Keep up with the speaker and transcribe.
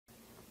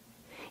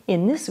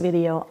In this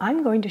video,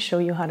 I'm going to show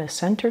you how to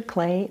center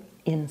clay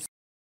in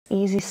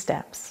easy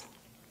steps.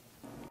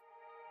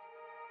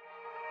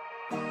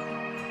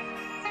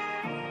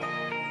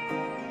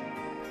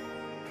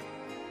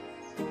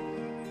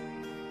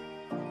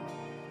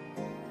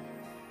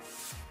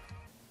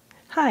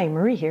 Hi,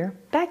 Marie here,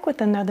 back with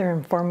another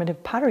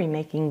informative pottery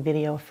making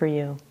video for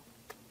you.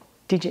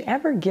 Did you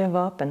ever give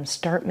up and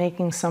start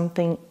making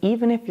something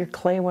even if your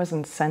clay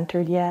wasn't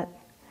centered yet?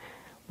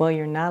 Well,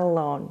 you're not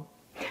alone.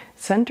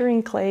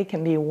 Centering clay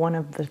can be one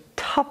of the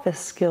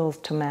toughest skills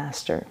to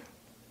master.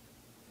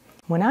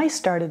 When I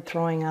started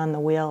throwing on the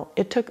wheel,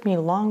 it took me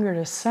longer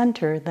to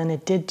center than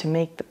it did to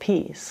make the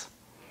piece.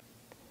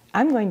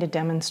 I'm going to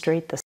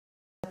demonstrate the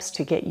steps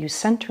to get you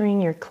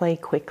centering your clay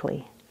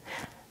quickly.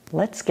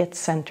 Let's get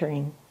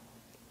centering.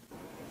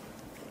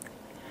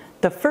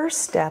 The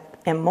first step,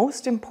 and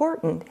most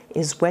important,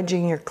 is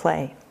wedging your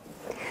clay.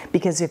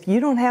 Because if you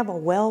don't have a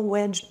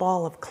well-wedged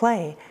ball of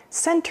clay,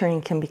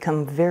 centering can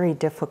become very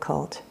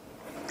difficult.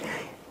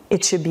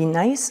 It should be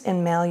nice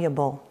and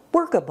malleable,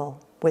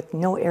 workable, with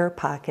no air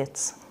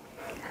pockets.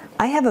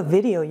 I have a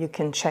video you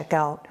can check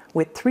out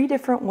with 3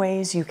 different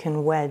ways you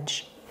can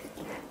wedge.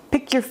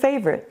 Pick your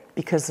favorite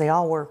because they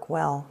all work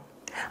well.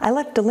 I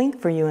left a link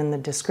for you in the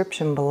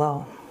description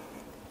below.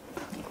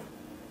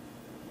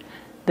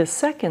 The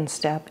second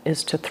step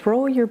is to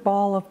throw your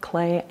ball of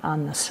clay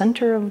on the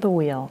center of the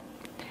wheel.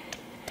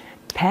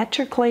 Pat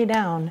your clay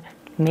down,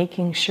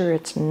 making sure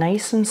it's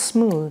nice and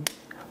smooth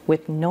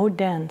with no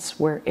dents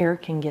where air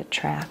can get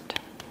trapped.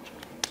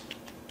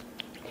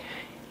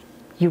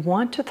 You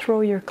want to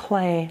throw your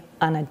clay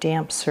on a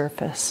damp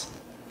surface.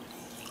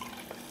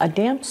 A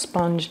damp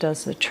sponge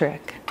does the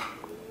trick.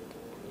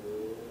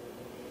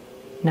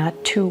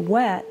 Not too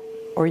wet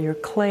or your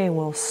clay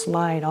will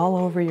slide all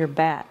over your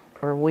bat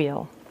or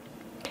wheel.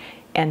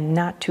 And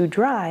not too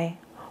dry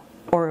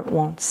or it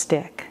won't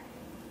stick.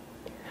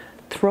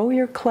 Throw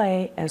your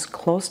clay as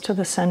close to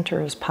the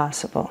center as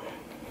possible.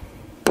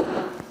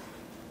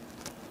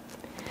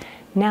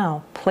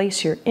 Now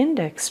place your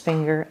index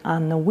finger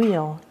on the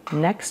wheel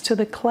next to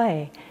the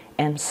clay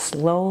and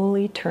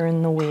slowly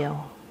turn the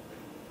wheel.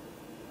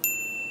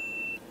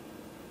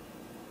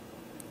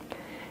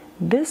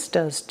 This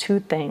does 2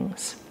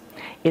 things.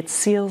 It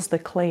seals the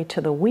clay to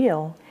the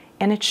wheel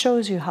and it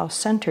shows you how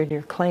centered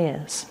your clay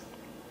is.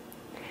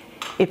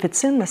 If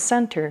it's in the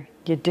center,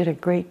 you did a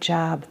great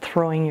job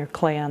throwing your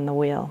clay on the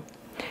wheel.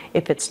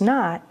 If it's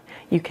not,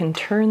 you can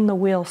turn the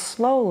wheel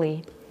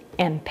slowly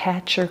and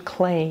pat your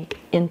clay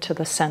into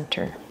the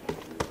center.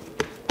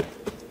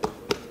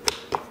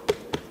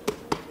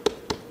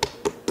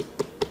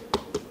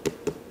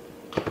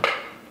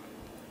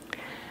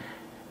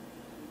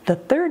 The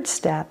third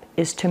step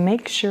is to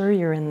make sure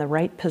you're in the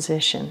right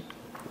position.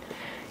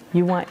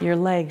 You want your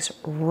legs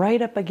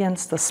right up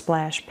against the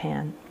splash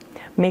pan.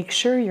 Make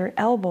sure your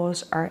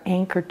elbows are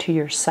anchored to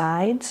your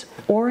sides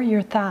or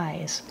your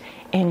thighs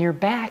and your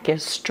back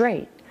is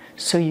straight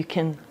so you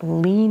can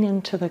lean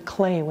into the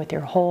clay with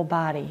your whole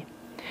body.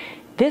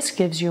 This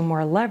gives you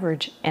more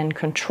leverage and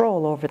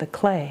control over the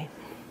clay.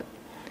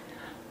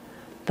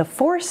 The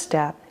fourth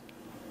step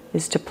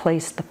is to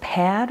place the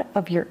pad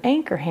of your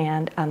anchor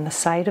hand on the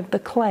side of the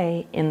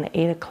clay in the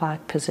 8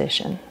 o'clock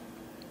position.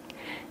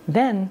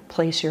 Then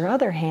place your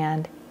other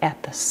hand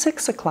at the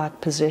 6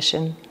 o'clock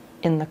position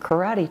in the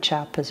karate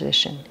chop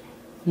position,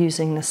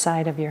 using the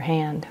side of your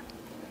hand.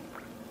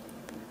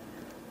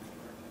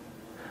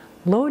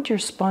 Load your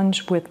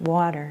sponge with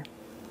water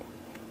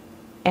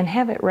and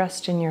have it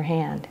rest in your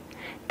hand.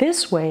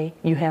 This way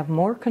you have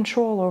more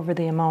control over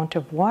the amount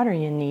of water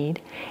you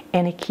need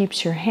and it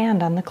keeps your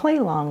hand on the clay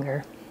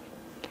longer.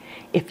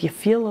 If you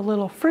feel a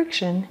little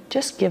friction,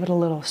 just give it a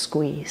little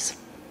squeeze.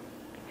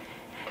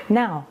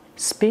 Now,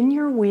 spin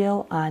your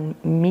wheel on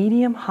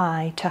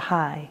medium-high to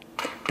high.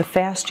 The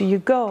faster you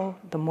go,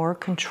 the more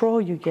control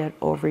you get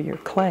over your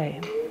clay.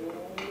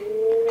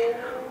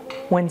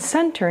 When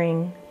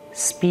centering,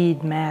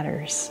 speed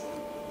matters.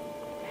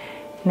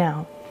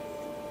 Now,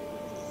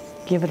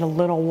 give it a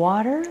little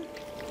water,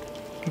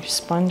 your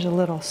sponge a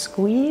little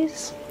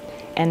squeeze,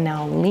 and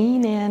now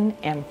lean in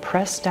and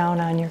press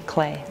down on your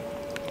clay.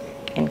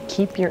 And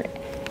keep your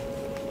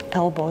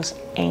elbows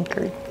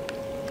anchored.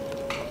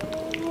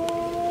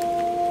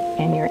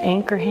 And your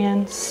anchor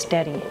hand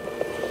steady.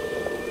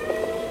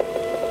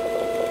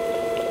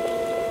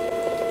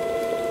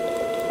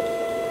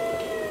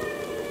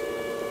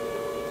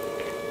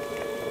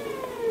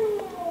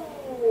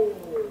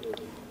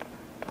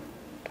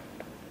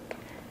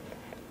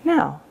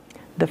 Now,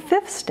 the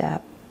 5th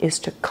step is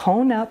to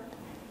cone up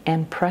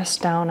and press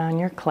down on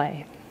your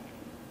clay.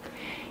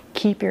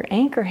 Keep your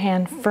anchor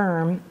hand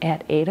firm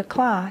at 8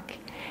 o'clock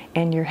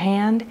and your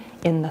hand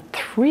in the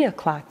 3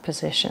 o'clock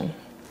position.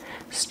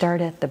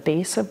 Start at the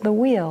base of the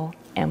wheel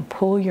and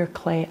pull your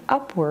clay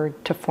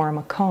upward to form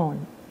a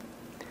cone.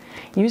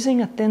 Using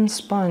a thin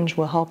sponge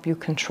will help you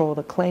control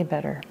the clay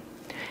better,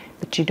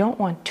 but you don't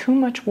want too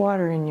much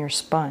water in your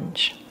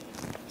sponge.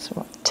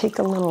 So take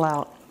a little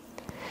out.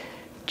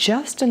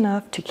 Just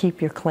enough to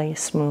keep your clay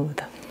smooth.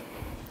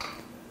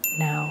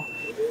 Now,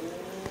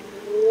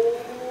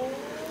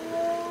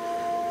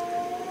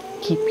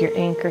 Keep your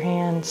anchor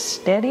hand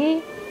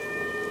steady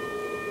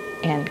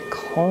and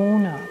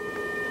cone up.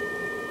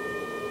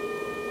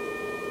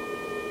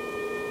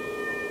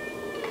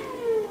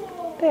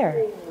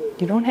 There.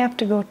 You don't have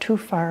to go too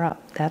far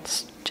up.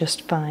 That's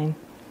just fine.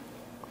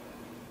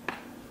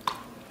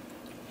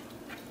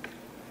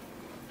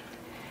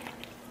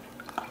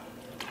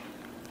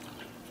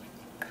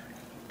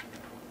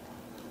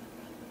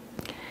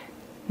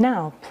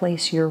 Now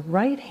place your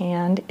right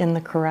hand in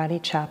the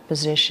karate chop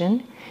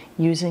position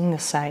using the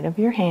side of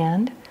your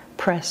hand.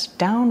 Press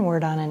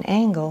downward on an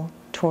angle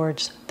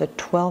towards the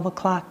 12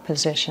 o'clock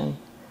position.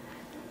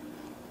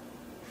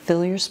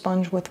 Fill your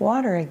sponge with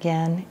water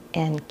again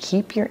and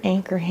keep your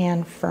anchor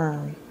hand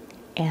firm,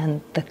 and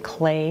the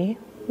clay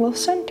will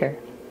center.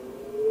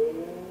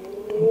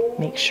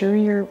 Make sure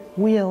your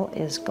wheel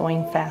is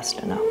going fast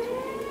enough.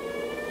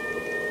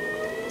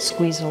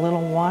 Squeeze a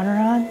little water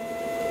on.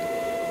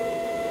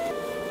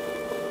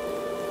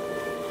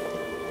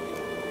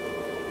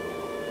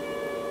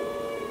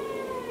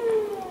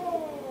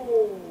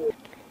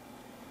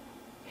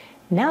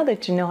 Now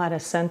that you know how to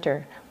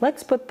center,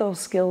 let's put those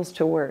skills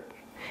to work.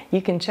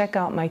 You can check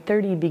out my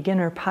 30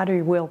 Beginner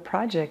Pottery Wheel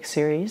Project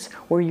series,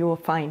 where you will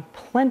find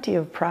plenty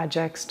of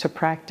projects to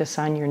practice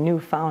on your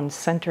newfound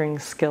centering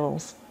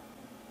skills.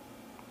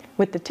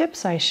 With the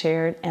tips I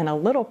shared and a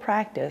little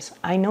practice,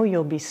 I know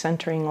you'll be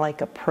centering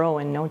like a pro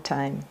in no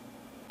time.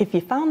 If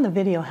you found the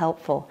video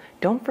helpful,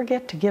 don't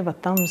forget to give a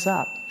thumbs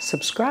up,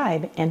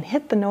 subscribe, and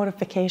hit the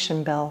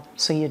notification bell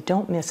so you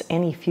don't miss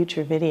any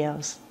future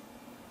videos.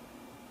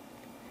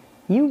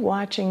 You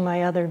watching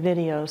my other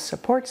videos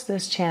supports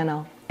this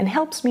channel and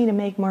helps me to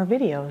make more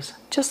videos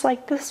just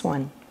like this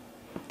one.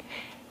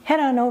 Head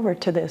on over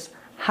to this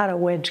how to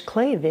wedge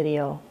clay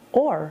video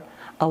or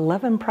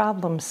 11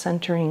 problems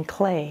centering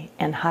clay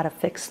and how to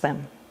fix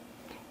them.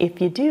 If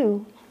you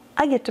do,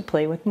 I get to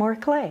play with more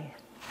clay.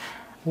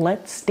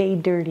 Let's stay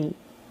dirty